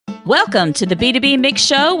Welcome to the B2B Mix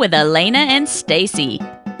Show with Elena and Stacy.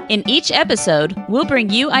 In each episode, we'll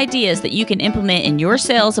bring you ideas that you can implement in your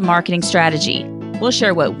sales and marketing strategy. We'll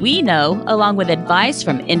share what we know, along with advice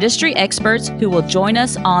from industry experts who will join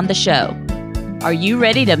us on the show. Are you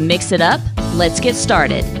ready to mix it up? Let's get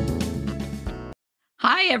started.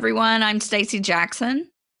 Hi, everyone. I'm Stacy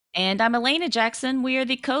Jackson. And I'm Elena Jackson. We are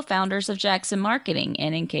the co-founders of Jackson Marketing.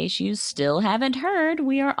 And in case you still haven't heard,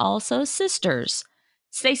 we are also sisters.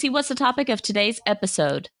 Stacy, what's the topic of today's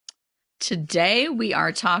episode? Today, we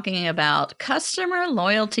are talking about customer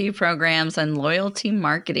loyalty programs and loyalty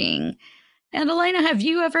marketing. And Elena, have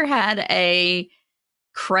you ever had a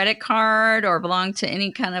credit card or belonged to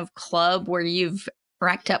any kind of club where you've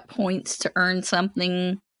racked up points to earn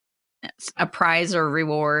something, a prize or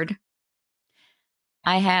reward?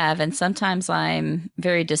 I have, and sometimes I'm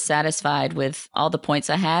very dissatisfied with all the points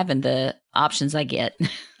I have and the options I get.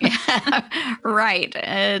 Yeah, right.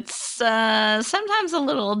 It's sometimes a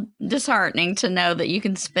little disheartening to know that you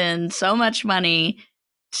can spend so much money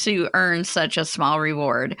to earn such a small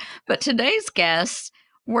reward. But today's guest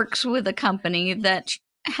works with a company that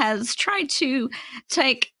has tried to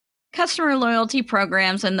take customer loyalty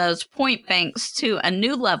programs and those point banks to a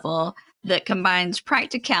new level that combines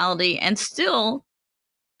practicality and still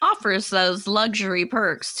offers those luxury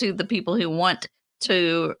perks to the people who want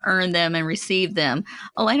to earn them and receive them.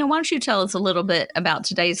 Elena, why don't you tell us a little bit about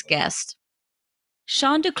today's guest?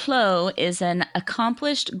 Sean Duclos is an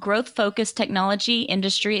accomplished, growth-focused technology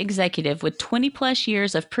industry executive with 20-plus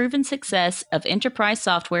years of proven success of enterprise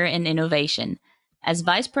software and innovation. As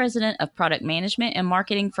Vice President of Product Management and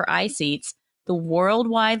Marketing for iSeats, the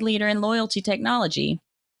worldwide leader in loyalty technology,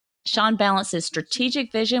 Sean balances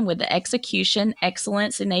strategic vision with the execution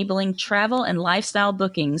excellence, enabling travel and lifestyle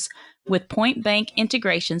bookings with point bank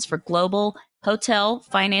integrations for global hotel,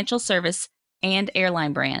 financial service, and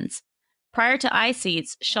airline brands. Prior to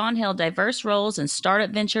iSeats, Sean held diverse roles in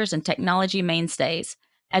startup ventures and technology mainstays.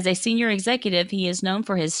 As a senior executive, he is known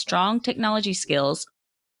for his strong technology skills,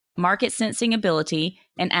 market sensing ability,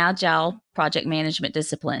 and agile project management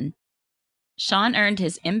discipline. Sean earned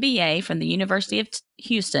his MBA from the University of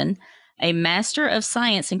Houston, a Master of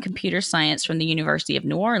Science in Computer Science from the University of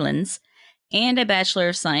New Orleans, and a Bachelor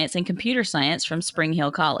of Science in Computer Science from Spring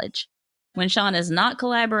Hill College. When Sean is not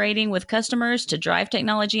collaborating with customers to drive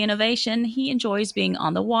technology innovation, he enjoys being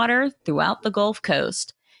on the water throughout the Gulf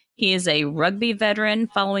Coast. He is a rugby veteran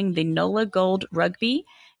following the NOLA Gold Rugby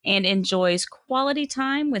and enjoys quality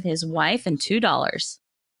time with his wife and $2.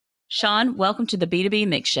 Sean, welcome to the B2B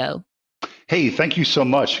Mix Show. Hey, thank you so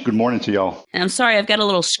much. Good morning to y'all. I'm sorry, I've got a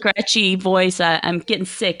little scratchy voice. I'm getting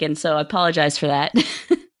sick, and so I apologize for that.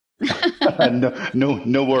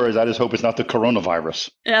 No worries. I just hope it's not the coronavirus.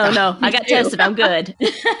 No, I got tested. I'm good.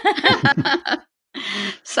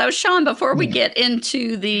 So, Sean, before we get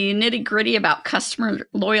into the nitty gritty about customer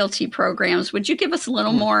loyalty programs, would you give us a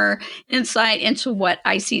little more insight into what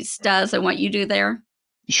iSeats does and what you do there?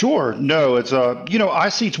 Sure. No, it's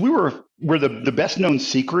iSeats. We're the best known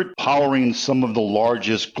secret powering some of the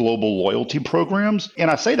largest global loyalty programs.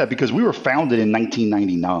 And I say that because we were founded in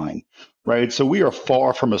 1999, right? So we are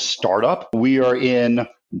far from a startup. We are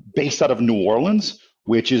based out of New Orleans,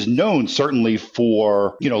 which is known certainly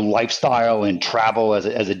for, lifestyle and travel as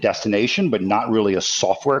a destination, but not really a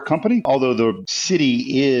software company. Although the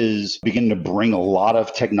city is beginning to bring a lot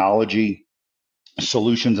of technology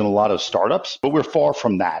solutions and a lot of startups, but we're far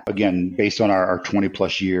from that. Again, based on our 20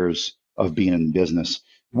 plus years of being in business.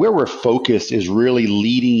 Where we're focused is really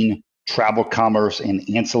leading travel commerce and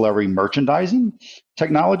ancillary merchandising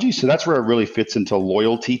technology. So that's where it really fits into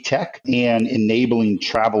loyalty tech and enabling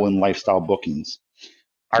travel and lifestyle bookings.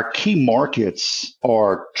 Our key markets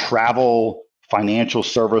are travel, financial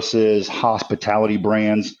services, hospitality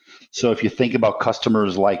brands. So if you think about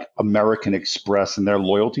customers like American Express and their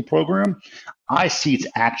loyalty program, iSeats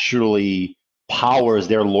actually powers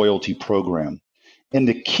their loyalty program. And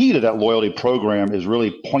the key to that loyalty program is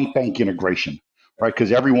really point bank integration, right?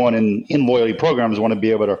 Because everyone in loyalty programs want to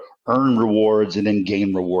be able to earn rewards and then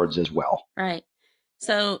gain rewards as well. Right.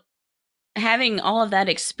 So having all of that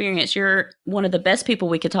experience, you're one of the best people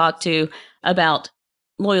we could talk to about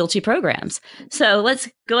loyalty programs. So let's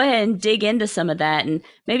go ahead and dig into some of that. And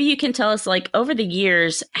maybe you can tell us, like, over the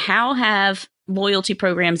years, how have loyalty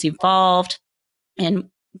programs evolved? And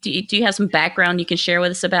do you have some background you can share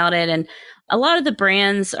with us about it? And a lot of the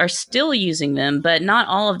brands are still using them, but not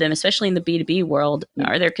all of them, especially in the B2B world.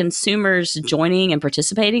 Are there consumers joining and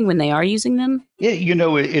participating when they are using them? Yeah,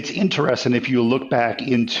 it's interesting if you look back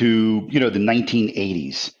into, the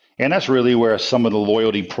 1980s. And that's really where some of the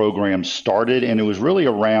loyalty programs started. And it was really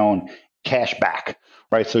around cash back,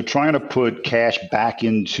 right? So trying to put cash back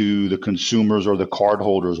into the consumer's or the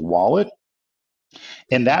cardholder's wallet.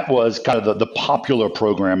 And that was kind of the popular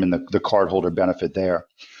program and the cardholder benefit there.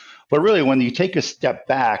 But really, when you take a step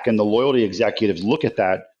back and the loyalty executives look at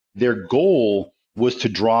that, their goal was to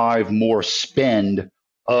drive more spend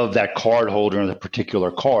of that cardholder in a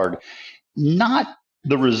particular card. Not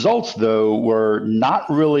the results, though, were not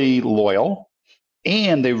really loyal,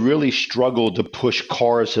 and they really struggled to push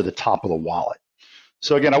cards to the top of the wallet.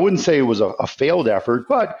 So again, I wouldn't say it was a failed effort,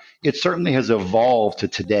 but it certainly has evolved to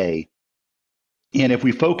today. And if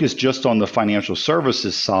we focus just on the financial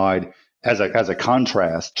services side, as a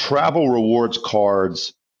contrast, travel rewards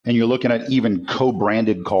cards, and you're looking at even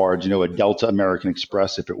co-branded cards, a Delta American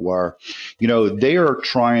Express, if it were, they are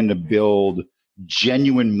trying to build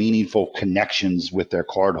genuine, meaningful connections with their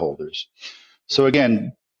cardholders. So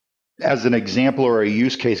again, as an example or a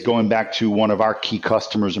use case, going back to one of our key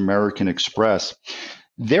customers, American Express,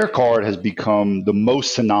 their card has become the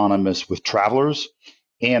most synonymous with travelers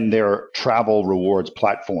and their travel rewards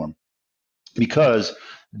platform because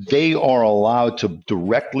they are allowed to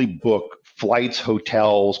directly book flights,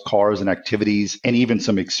 hotels, cars, and activities, and even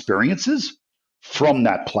some experiences from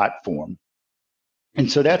that platform.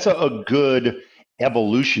 And so that's a good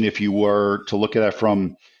evolution, if you were to look at that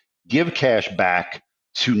from give cash back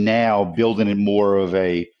to now building in more of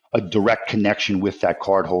a direct connection with that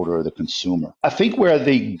cardholder or the consumer. I think where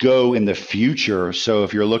they go in the future, so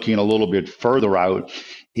if you're looking a little bit further out,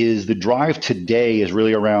 is the drive today is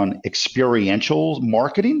really around experiential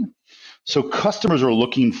marketing. So customers are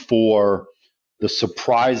looking for the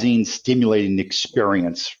surprising, stimulating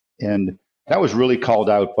experience. And that was really called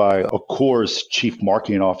out by Accor's chief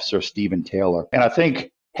marketing officer, Stephen Taylor. And I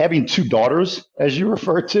think having two daughters, as you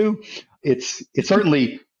refer to, it's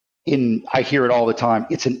certainly I hear it all the time,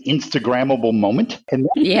 it's an Instagrammable moment. And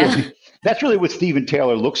that's really what Stephen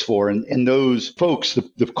Taylor looks for. And those folks, the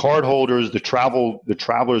cardholders, the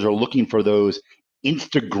travelers are looking for those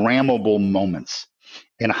Instagrammable moments.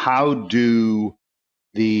 And how do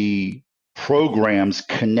the programs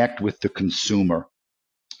connect with the consumer?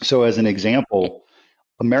 So as an example,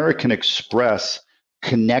 American Express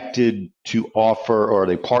connected to offer, or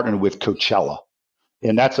they partnered with Coachella.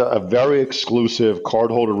 And that's a very exclusive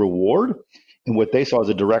cardholder reward. And what they saw as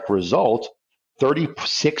a direct result,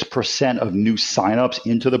 36% of new signups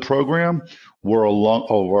into the program were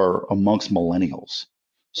amongst millennials.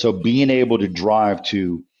 So being able to drive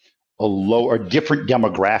to a different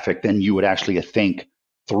demographic than you would actually think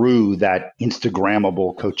through that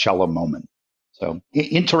Instagrammable Coachella moment. So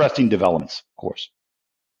interesting developments, of course.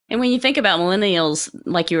 And when you think about millennials,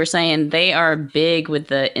 like you were saying, they are big with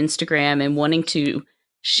the Instagram and wanting to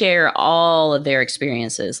share all of their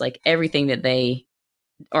experiences, like everything that they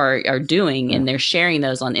are doing, and they're sharing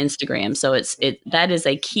those on Instagram. So that is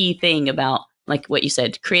a key thing about, like what you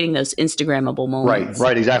said, creating those Instagrammable moments.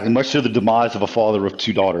 Right, exactly. Much to the demise of a father of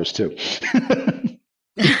two daughters, too.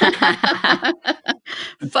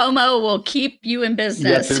 FOMO will keep you in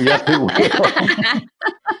business. Yes, it will.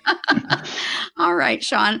 All right,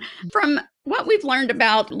 Sean. From what we've learned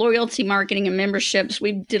about loyalty marketing and memberships,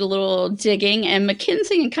 we did a little digging, and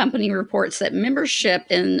McKinsey and Company reports that membership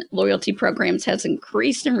in loyalty programs has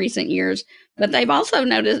increased in recent years, but they've also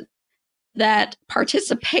noticed that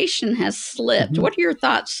participation has slipped. Mm-hmm. What are your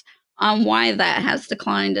thoughts on why that has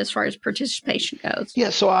declined as far as participation goes? Yeah,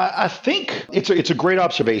 so I think it's a great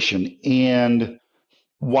observation. And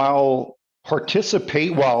while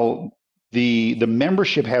the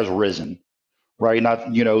membership has risen, right?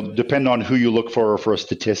 Not, depend on who you look for a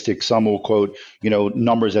statistic. Some will quote,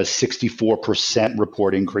 numbers as 64%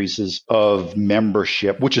 report increases of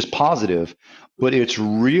membership, which is positive, but it's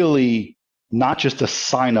really not just a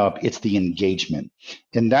sign up, it's the engagement.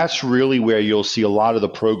 And that's really where you'll see a lot of the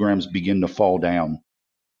programs begin to fall down.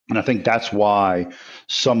 And I think that's why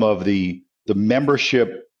some of the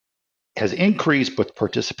membership has increased, but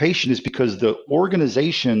participation is because the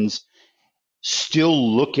organizations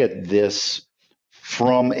still look at this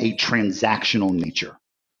from a transactional nature.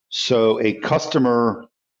 So a customer,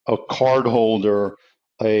 a cardholder,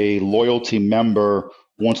 a loyalty member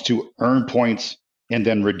wants to earn points and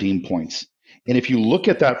then redeem points. And if you look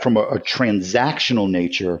at that from a transactional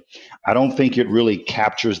nature, I don't think it really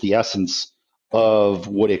captures the essence of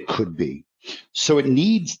what it could be. So it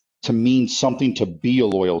needs to mean something to be a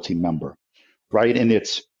loyalty member, right? And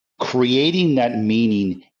it's creating that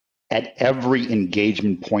meaning at every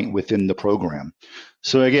engagement point within the program.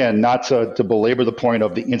 So again, not to belabor the point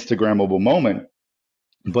of the Instagrammable moment,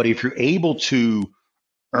 but if you're able to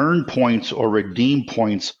earn points or redeem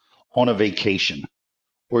points on a vacation,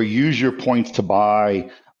 or use your points to buy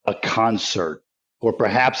a concert or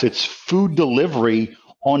perhaps it's food delivery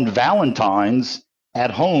on Valentine's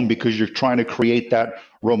at home because you're trying to create that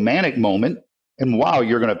romantic moment. And wow,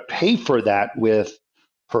 you're going to pay for that with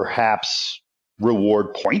perhaps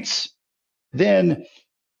reward points. Then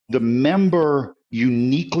the member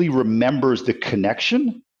uniquely remembers the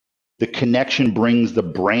connection. The connection brings the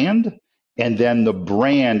brand, and then the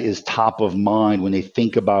brand is top of mind when they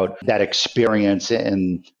think about that experience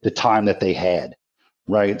and the time that they had,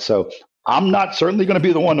 right? So I'm not certainly going to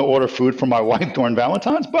be the one to order food for my wife during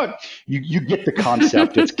Valentine's, but you get the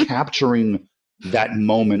concept. It's capturing that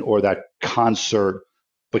moment or that concert,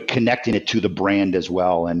 but connecting it to the brand as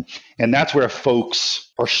well. And that's where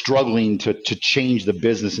folks are struggling to change the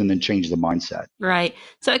business and then change the mindset. Right.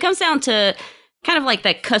 So it comes down to kind of like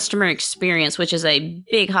that customer experience, which is a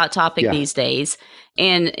big hot topic these days.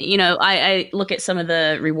 And, you know, I look at some of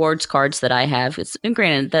the rewards cards that I have. And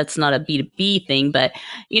granted, that's not a B2B thing, but,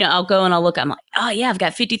 you know, I'll go and I'll look, I'm like, oh yeah, I've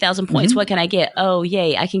got 50,000 points. What can I get? Oh,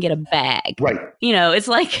 yay, I can get a bag. Right. You know, it's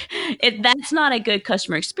like, that's not a good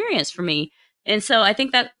customer experience for me. And so I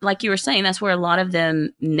think that, like you were saying, that's where a lot of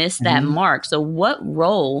them miss that mark. So what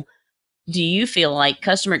role do you feel like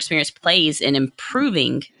customer experience plays in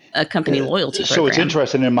improving a company loyalty program? So it's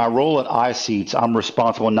interesting. In my role at iSeats, I'm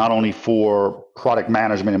responsible not only for product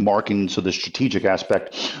management and marketing, so the strategic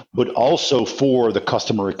aspect, but also for the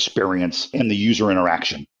customer experience and the user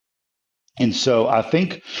interaction. And so I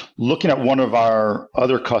think looking at one of our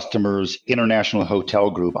other customers, International Hotel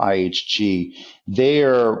Group, IHG,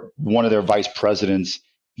 one of their vice presidents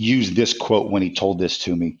used this quote when he told this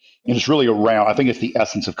to me. And it's really around, I think it's the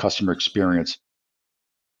essence of customer experience.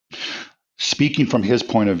 Speaking from his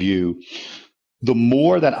point of view, the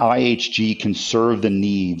more that IHG can serve the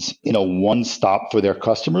needs in a one-stop for their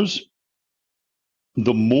customers,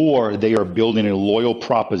 the more they are building a loyal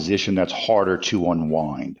proposition that's harder to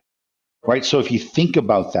unwind. Right. So if you think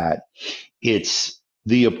about that,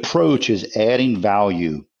 the approach is adding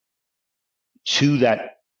value to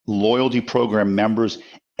that loyalty program members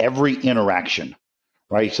every interaction.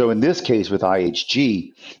 Right. So in this case with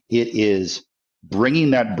IHG, it is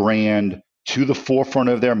bringing that brand to the forefront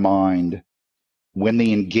of their mind when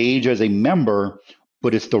they engage as a member,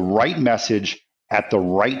 but it's the right message at the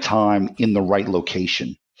right time in the right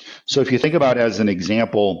location. So if you think about it as an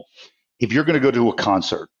example, if you're going to go to a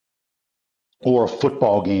concert, or a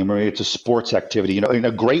football game, or it's a sports activity. You know, and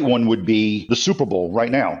a great one would be the Super Bowl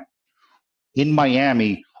right now. In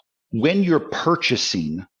Miami, when you're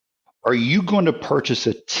purchasing, are you going to purchase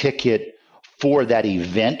a ticket for that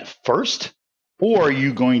event first? Or are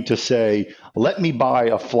you going to say, let me buy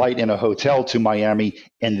a flight and a hotel to Miami,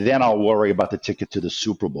 and then I'll worry about the ticket to the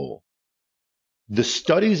Super Bowl? The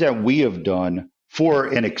studies that we have done for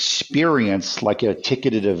an experience like a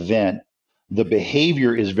ticketed event, the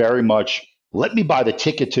behavior is very much, let me buy the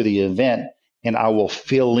ticket to the event and I will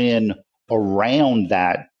fill in around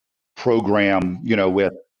that program, you know,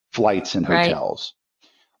 with flights and hotels.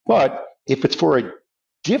 Right. But if it's for a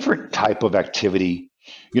different type of activity,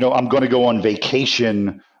 you know, I'm going to go on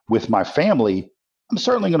vacation with my family, I'm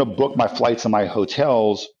certainly going to book my flights and my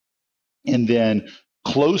hotels. And then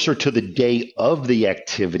closer to the day of the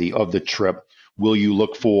activity of the trip, will you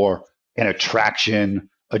look for an attraction,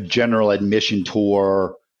 a general admission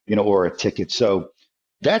tour, you know, or a ticket. So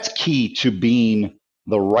that's key to being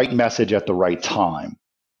the right message at the right time.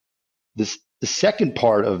 The second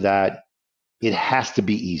part of that, it has to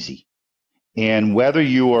be easy. And whether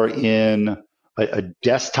you are in a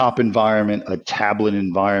desktop environment, a tablet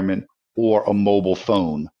environment, or a mobile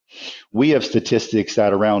phone, we have statistics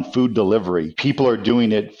that around food delivery, people are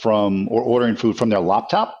doing it from or ordering food from their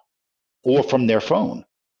laptop or from their phone,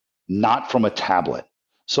 not from a tablet.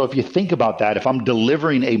 So if you think about that, if I'm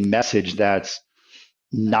delivering a message that's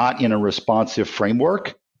not in a responsive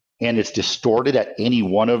framework and it's distorted at any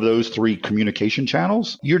one of those three communication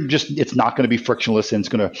channels, it's not going to be frictionless and it's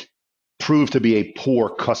going to prove to be a poor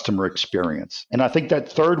customer experience. And I think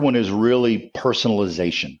that third one is really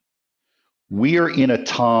personalization. We are in a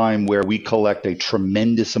time where we collect a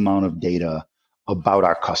tremendous amount of data about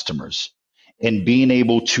our customers, and being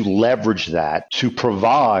able to leverage that to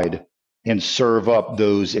provide and serve up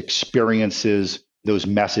those experiences, those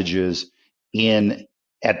messages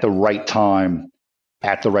at the right time,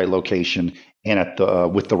 at the right location, and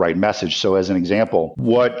with the right message. So as an example,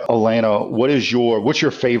 Elena, what's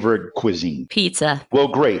your favorite cuisine? Pizza. Well,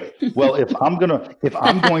 great. Well, if I'm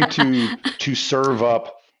going to serve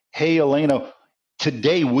up, hey, Elena,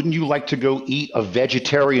 today, wouldn't you like to go eat a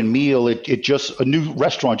vegetarian meal? A new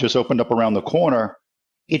restaurant just opened up around the corner.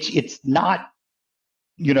 It's not,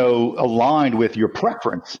 aligned with your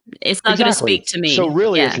preference. It's not going to speak to me. So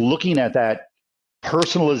really, it's looking at that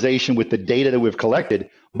personalization with the data that we've collected.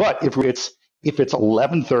 But if it's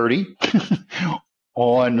 11:30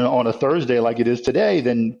 on a Thursday like it is today,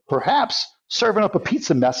 then perhaps serving up a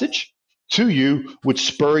pizza message to you would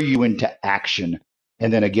spur you into action.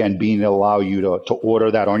 And then again, being to allow you to order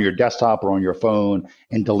that on your desktop or on your phone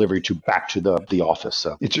and delivery back to the office.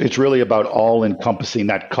 So it's really about all encompassing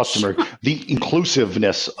that customer, the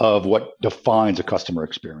inclusiveness of what defines a customer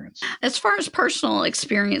experience. As far as personal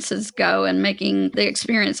experiences go and making the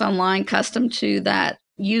experience online custom to that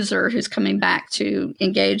user who's coming back to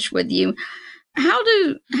engage with you, how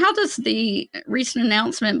does the recent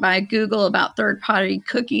announcement by Google about third-party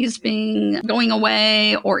cookies going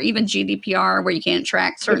away, or even GDPR where you can't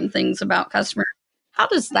track certain things about customers, how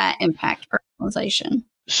does that impact personalization?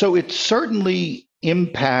 So it certainly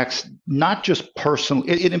impacts not just personal,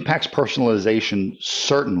 it impacts personalization,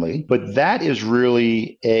 certainly, but that is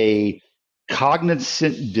really a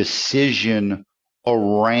cognizant decision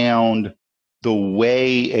around the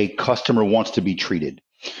way a customer wants to be treated.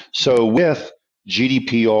 So with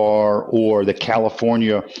GDPR or the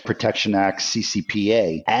California Protection Act,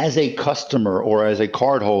 CCPA, as a customer or as a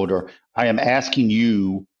cardholder, I am asking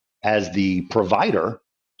you as the provider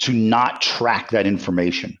to not track that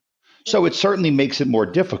information. So it certainly makes it more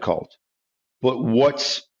difficult. But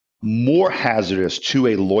what's more hazardous to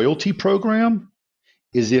a loyalty program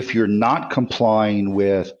is if you're not complying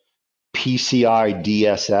with PCI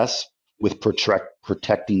DSS with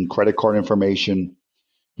protecting credit card information.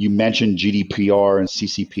 You mentioned GDPR and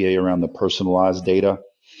CCPA around the personalized data,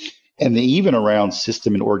 and then even around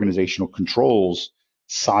system and organizational controls,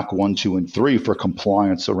 SOC 1, 2, and 3 for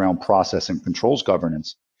compliance around process and controls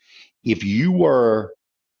governance. If you were,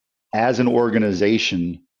 as an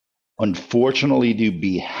organization, unfortunately to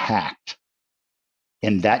be hacked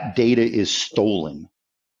and that data is stolen,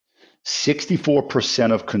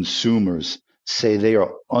 64% of consumers say they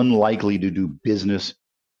are unlikely to do business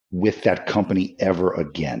with that company ever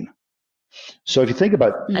again. So if you think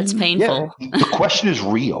about That's painful. Yeah, the question is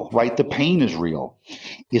real, right? The pain is real.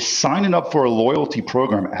 Is signing up for a loyalty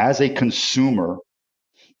program as a consumer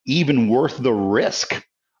even worth the risk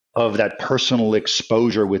of that personal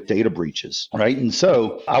exposure with data breaches, right? And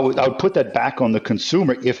so I would put that back on the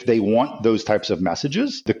consumer if they want those types of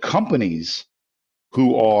messages. The companies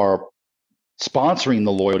who are sponsoring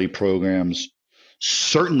the loyalty programs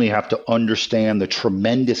certainly have to understand the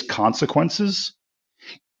tremendous consequences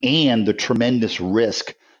and the tremendous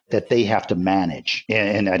risk that they have to manage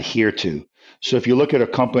and adhere to. So if you look at a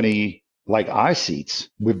company like iSeats,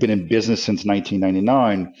 we've been in business since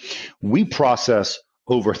 1999. We process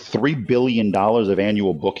over $3 billion of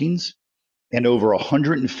annual bookings and over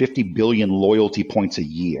 150 billion loyalty points a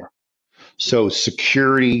year. So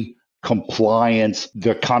security, compliance,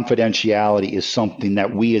 the confidentiality is something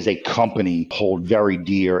that we as a company hold very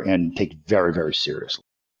dear and take very, very seriously.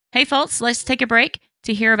 Hey, folks, let's take a break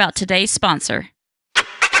to hear about today's sponsor.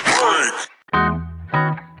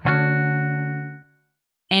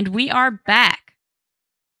 And we are back.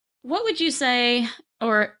 What would you say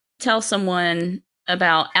or tell someone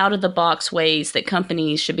about out-of-the-box ways that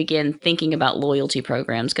companies should begin thinking about loyalty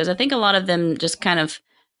programs? Because I think a lot of them just kind of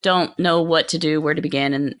don't know what to do, where to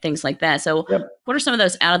begin, and things like that. So What are some of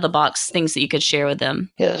those out-of-the-box things that you could share with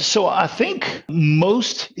them? Yeah, so I think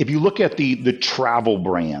if you look at the travel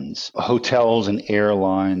brands, hotels and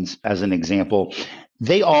airlines as an example,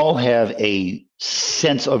 they all have a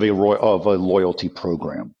sense of a loyalty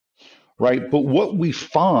program, right? But what we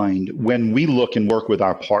find when we look and work with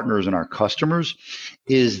our partners and our customers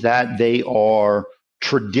is that they are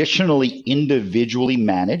traditionally individually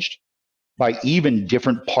managed by even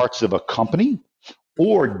different parts of a company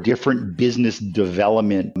or different business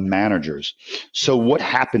development managers. So what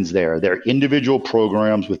happens there? They're individual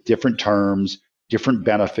programs with different terms, different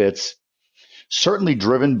benefits, certainly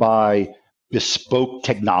driven by bespoke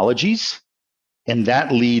technologies. And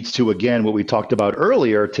that leads to, again, what we talked about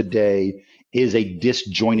earlier today is a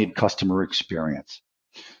disjointed customer experience.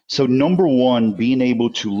 So number one, being able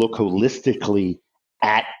to look holistically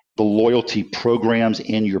at the loyalty programs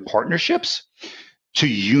in your partnerships to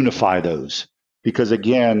unify those. Because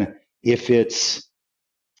again, if it's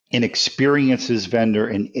an experiences vendor,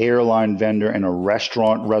 an airline vendor, and a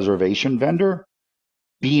restaurant reservation vendor,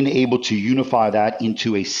 being able to unify that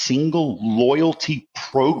into a single loyalty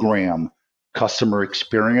program customer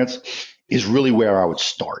experience is really where I would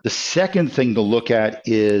start. The second thing to look at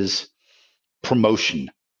is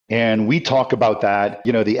promotion. And we talk about that,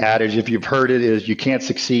 the adage, if you've heard it, is you can't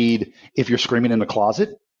succeed if you're screaming in the closet,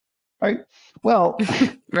 right? Well,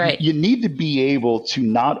 right. You need to be able to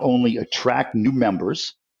not only attract new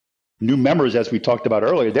members, as we talked about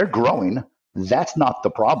earlier, they're growing, That's not the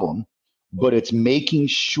problem, but it's making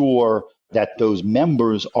sure that those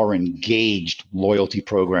members are engaged loyalty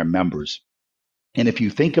program members. And if you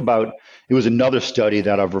think about, it was another study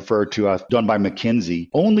that I've referred to, done by McKinsey,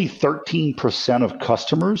 only 13% of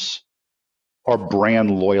customers are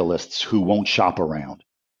brand loyalists who won't shop around,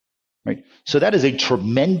 right? So that is a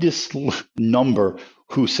tremendous number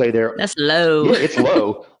who say they're, That's low. Yeah, it's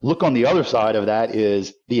low. Look, on the other side of that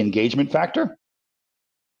is the engagement factor.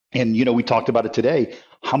 And, we talked about it today.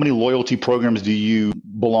 How many loyalty programs do you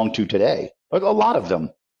belong to today? A lot of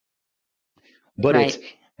them. But Right. it's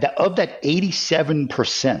that of that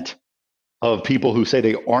 87% of people who say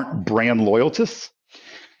they aren't brand loyalists,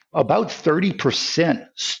 about 30%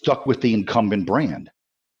 stuck with the incumbent brand.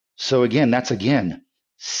 So that's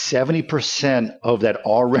 70% of that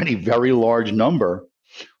already very large number.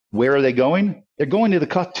 Where are they going? They're going to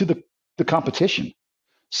the competition.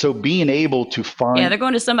 So being able to find, Yeah, they're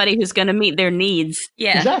going to somebody who's going to meet their needs.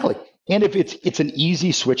 Yeah. Exactly. And if it's an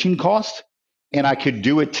easy switching cost, and I could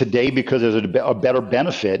do it today because there's a better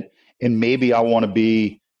benefit, and maybe I want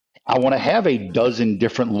to have a dozen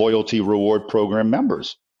different loyalty reward program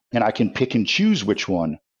members, and I can pick and choose which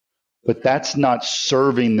one. But that's not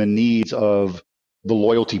serving the needs of the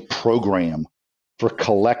loyalty program for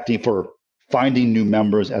finding new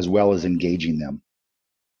members as well as engaging them.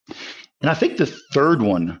 And I think the third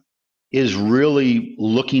one is really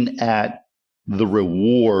looking at the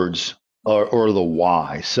rewards or the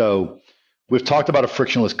why. So we've talked about a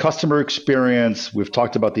frictionless customer experience. We've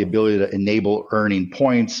talked about the ability to enable earning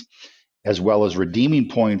points as well as redeeming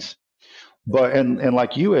points. But and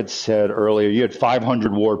like you had said earlier, you had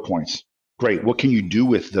 500 reward points. Great. What can you do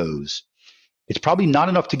with those? It's probably not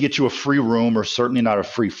enough to get you a free room, or certainly not a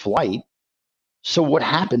free flight. So what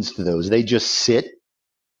happens to those? They just sit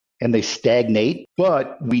and they stagnate.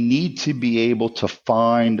 But we need to be able to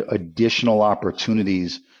find additional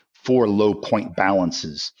opportunities for low point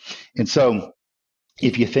balances. And so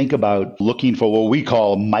if you think about looking for what we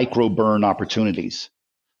call micro burn opportunities.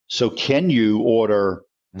 So can you order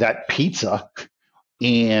that pizza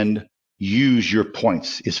and use your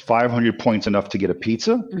points? Is 500 points enough to get a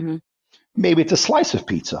pizza? Mm-hmm. Maybe it's a slice of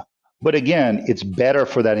pizza. But again, it's better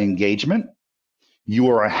for that engagement. You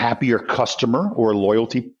are a happier customer or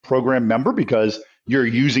loyalty program member because you're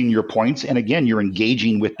using your points. And again, you're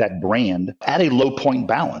engaging with that brand at a low point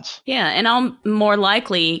balance. Yeah. And I'll more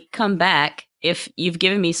likely come back if you've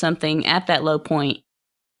given me something at that low point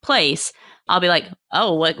place. I'll be like,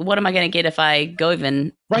 oh, what am I going to get if I go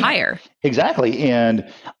even higher? Exactly. And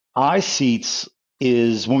iSeats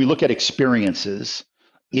is, when we look at experiences,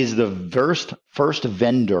 is the first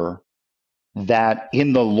vendor that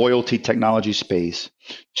in the loyalty technology space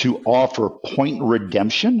to offer point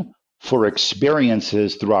redemption for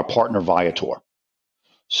experiences through our partner Viator.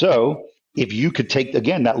 So if you could take,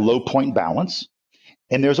 again, that low point balance,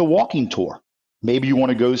 and there's a walking tour. Maybe you want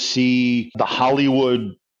to go see the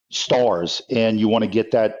Hollywood stars and you want to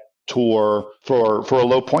get that tour for a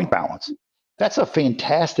low point balance. That's a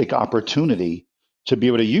fantastic opportunity to be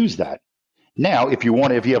able to use that. Now, if you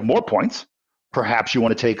have more points, perhaps you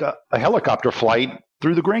want to take a helicopter flight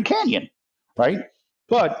through the Grand Canyon, right?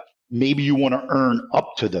 But maybe you want to earn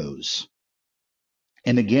up to those.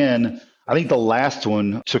 And again, I think the last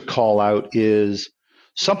one to call out is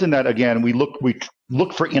something that, again, we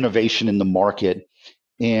look for innovation in the market,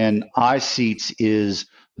 and iSeats is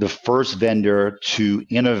the first vendor to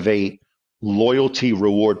innovate loyalty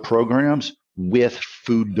reward programs with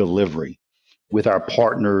food delivery with our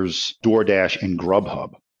partners DoorDash and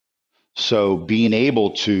Grubhub. So being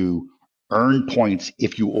able to earn points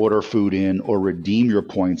if you order food in or redeem your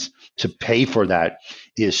points to pay for that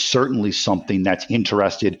is certainly something that's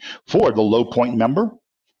interested for the low point member,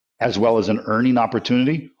 as well as an earning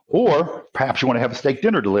opportunity, or perhaps you want to have a steak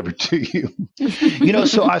dinner delivered to you.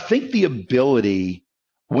 So I think the ability,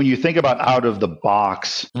 when you think about out of the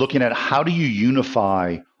box, looking at how do you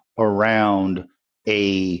unify around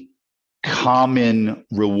a common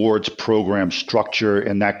rewards program structure,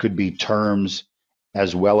 and that could be terms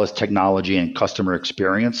as well as technology and customer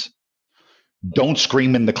experience. Don't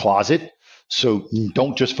scream in the closet. So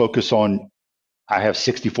don't just focus on, I have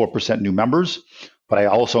 64% new members, but I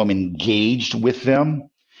also am engaged with them.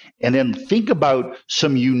 And then think about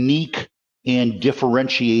some unique and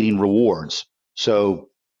differentiating rewards. So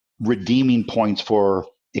redeeming points for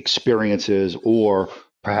experiences, or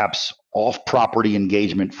perhaps off-property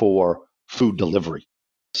engagement for food delivery.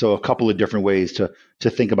 So a couple of different ways to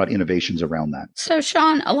think about innovations around that. So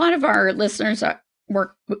Sean, a lot of our listeners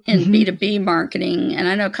work in B2B marketing, and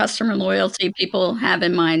I know customer loyalty people have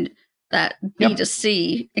in mind that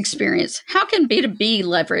B2C experience. How can B2B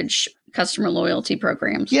leverage customer loyalty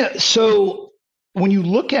programs? Yeah. So when you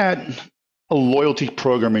look at a loyalty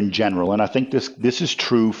program in general, and I think this is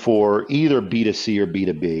true for either B2C or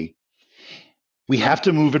B2B, we have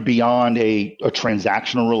to move it beyond a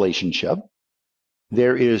transactional relationship.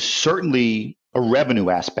 There is certainly a revenue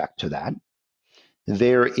aspect to that.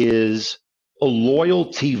 There is a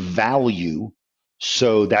loyalty value.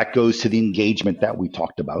 So that goes to the engagement that we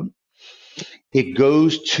talked about. It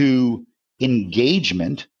goes to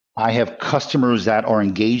engagement. I have customers that are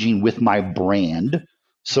engaging with my brand.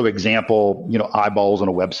 So example, eyeballs on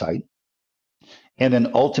a website. And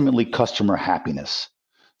then ultimately customer happiness.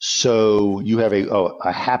 So you have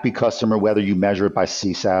a happy customer, whether you measure it by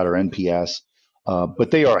CSAT or NPS,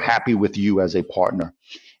 but they are happy with you as a partner.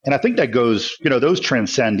 And I think that goes, those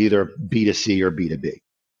transcend either B2C or B2B.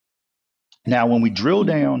 Now, when we drill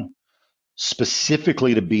down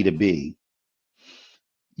specifically to B2B,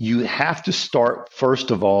 you have to start, first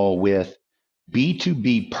of all, with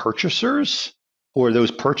B2B purchasers or those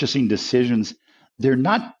purchasing decisions. They're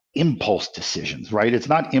not impulse decisions, right? It's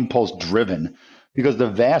not impulse driven because the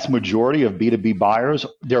vast majority of B2B buyers,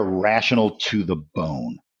 they're rational to the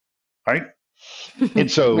bone, right?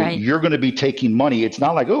 And so Right. you're going to be taking money. It's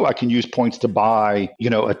not like, oh, I can use points to buy,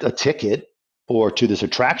 a ticket or to this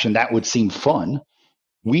attraction. That would seem fun.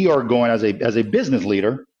 We are going as a business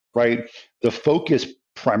leader, right? The focus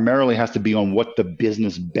primarily has to be on what the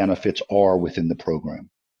business benefits are within the program.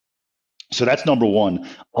 So that's number one,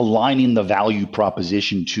 aligning the value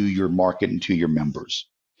proposition to your market and to your members.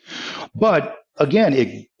 But again,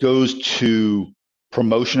 it goes to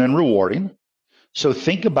promotion and rewarding. So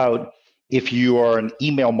think about if you are an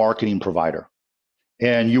email marketing provider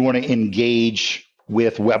and you want to engage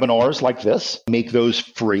with webinars like this, make those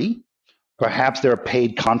free. Perhaps there are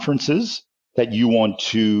paid conferences that you want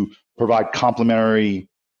to provide complimentary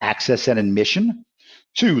access and admission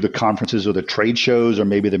to the conferences or the trade shows or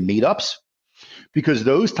maybe the meetups, because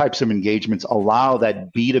those types of engagements allow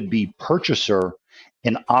that B2B purchaser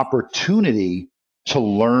an opportunity to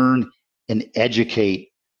learn and educate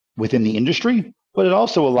within the industry, but it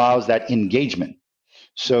also allows that engagement.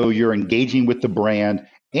 So you're engaging with the brand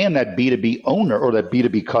and that B2B owner or that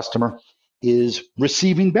B2B customer is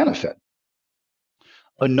receiving benefit.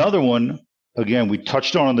 Another one, again, we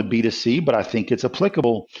touched on the B2C, but I think it's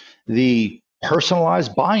applicable, the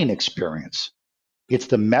personalized buying experience. It's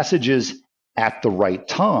the messages at the right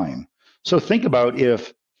time. So think about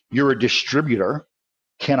if you're a distributor,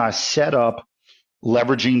 can I set up,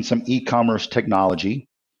 leveraging some e-commerce technology,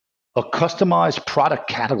 a customized product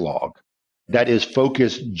catalog that is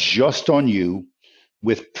focused just on you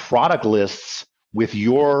with product lists, with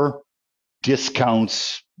your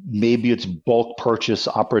discounts, maybe it's bulk purchase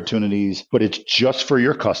opportunities, but it's just for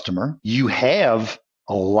your customer. You have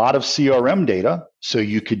a lot of CRM data, so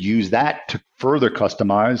you could use that to further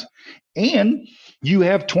customize. And you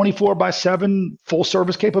have 24/7 full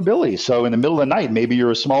service capabilities. So in the middle of the night, maybe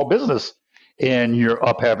you're a small business and you're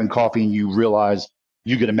up having coffee and you realize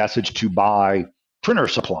you get a message to buy printer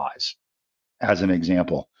supplies, as an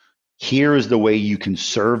example. Here is the way you can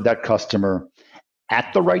serve that customer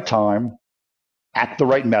at the right time, at the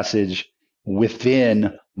right message,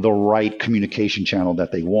 within the right communication channel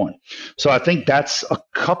that they want. So I think that's a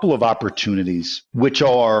couple of opportunities which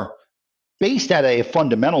are based at a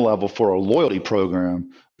fundamental level for a loyalty program,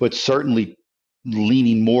 but certainly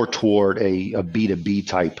leaning more toward a B2B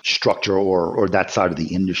type structure or that side of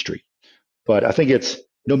the industry. But I think it's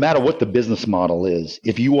no matter what the business model is,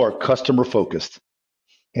 if you are customer focused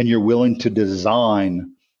and you're willing to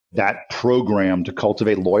design that program to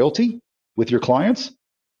cultivate loyalty with your clients,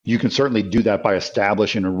 you can certainly do that by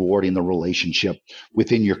establishing and rewarding the relationship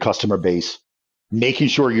within your customer base, making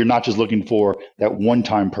sure you're not just looking for that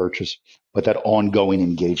one-time purchase, but that ongoing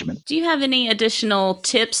engagement. Do you have any additional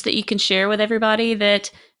tips that you can share with everybody that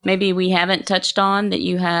maybe we haven't touched on that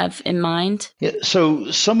you have in mind? Yeah, so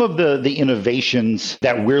some of the innovations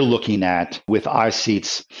that we're looking at with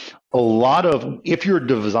iSeats, a lot of, if you're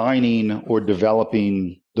designing or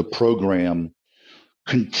developing the program,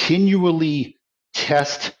 continually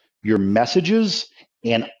test your messages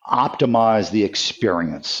and optimize the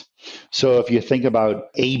experience. So if you think about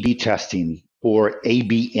A/B testing or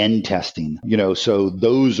ABN testing, so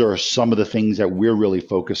those are some of the things that we're really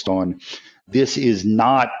focused on. This is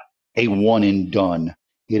not a one and done.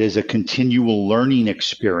 It is a continual learning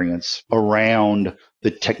experience around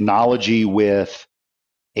the technology with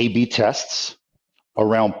A/B tests,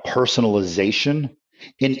 around personalization,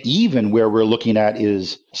 and even where we're looking at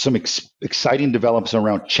is some exciting developments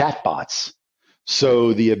around chatbots.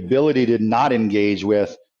 So the ability to not engage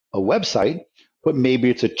with a website, but maybe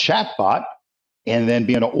it's a chatbot and then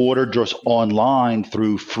being able to order just online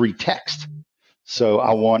through free text. So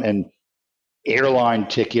I want an airline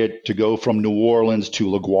ticket to go from New Orleans to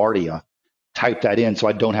LaGuardia. Type that in so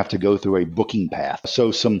I don't have to go through a booking path.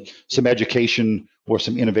 So some education or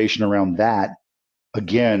some innovation around that,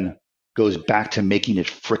 again, goes back to making it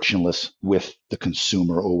frictionless with the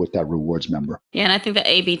consumer or with that rewards member. Yeah, and I think the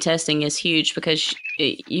A/B testing is huge because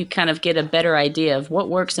you kind of get a better idea of what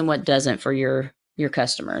works and what doesn't for your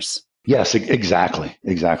customers. Yes,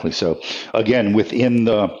 exactly. So again, within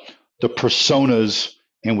the personas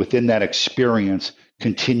and within that experience,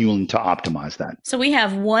 continuing to optimize that. So we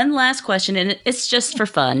have one last question, and it's just for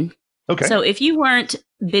fun. Okay. So if you weren't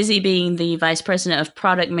busy being the vice president of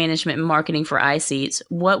product management and marketing for iSeats,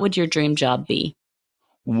 what would your dream job be?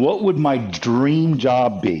 What would my dream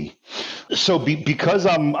job be? So because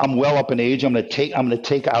I'm well up in age, I'm going to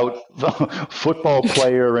take out the football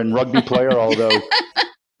player and rugby player, although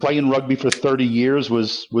playing rugby for 30 years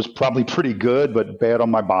was probably pretty good, but bad on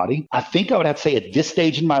my body. I think I would have to say at this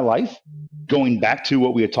stage in my life, going back to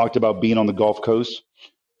what we had talked about being on the Gulf Coast,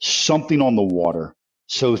 something on the water.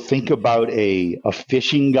 So think about a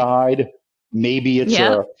fishing guide. Maybe it's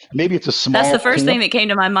a small. That's the first thing that came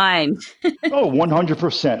to my mind. Oh,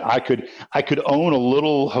 100%. I could own a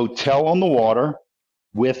little hotel on the water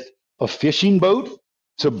with a fishing boat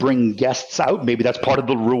to bring guests out. Maybe that's part of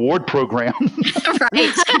the reward program.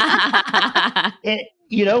 Right.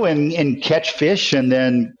 and catch fish and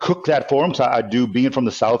then cook that for them. So I do, being from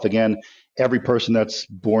the South, again, every person that's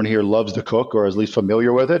born here loves to cook or is at least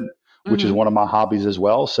familiar with it, which is one of my hobbies as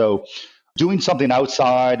well. So doing something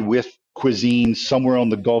outside with cuisine somewhere on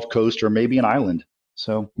the Gulf Coast or maybe an island.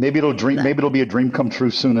 So maybe it'll be a dream come true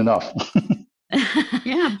soon enough.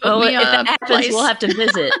 Yeah. Well, if that happens, we'll have to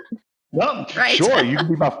visit. Well, right. Sure. You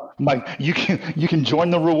can be you can join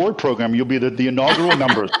the reward program. You'll be the inaugural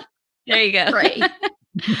members. There you go. Right.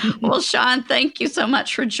 Well, Sean, thank you so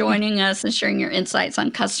much for joining us and sharing your insights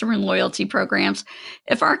on customer and loyalty programs.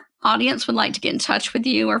 If our audience would like to get in touch with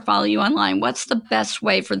you or follow you online, what's the best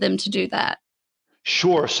way for them to do that?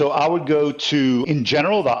 Sure. So I would go to, in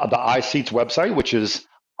general, the iSeats website, which is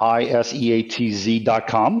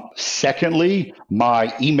iseatz.com. Secondly,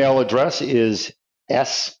 my email address is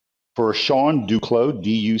S for Sean Duclos,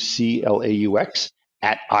 Duclaux,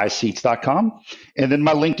 @iseats.com. And then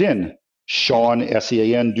my LinkedIn, Sean,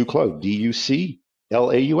 Sean Duclos,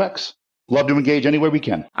 Duclaux. Love to engage any way we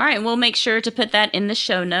can. All right. We'll make sure to put that in the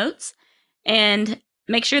show notes. And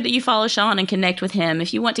make sure that you follow Sean and connect with him.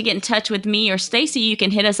 If you want to get in touch with me or Stacy, you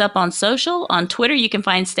can hit us up on social. On Twitter, you can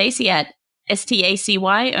find Stacy at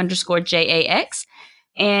STACY_JAX.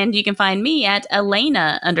 And you can find me at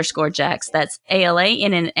Alaina_Jax. That's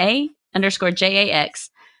ALANNA_JAX.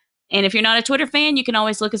 And if you're not a Twitter fan, you can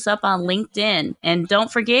always look us up on LinkedIn. And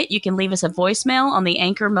don't forget, you can leave us a voicemail on the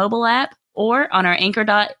Anchor mobile app or on our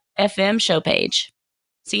Anchor.fm show page.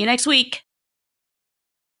 See you next week.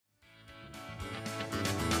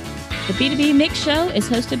 The B2B Mix Show is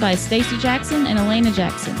hosted by Stacy Jackson and Alaina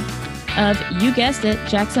Jackson of, you guessed it,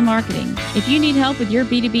 Jackson Marketing. If you need help with your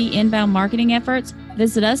B2B inbound marketing efforts,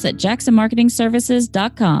 visit us at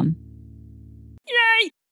jacksonmarketingservices.com.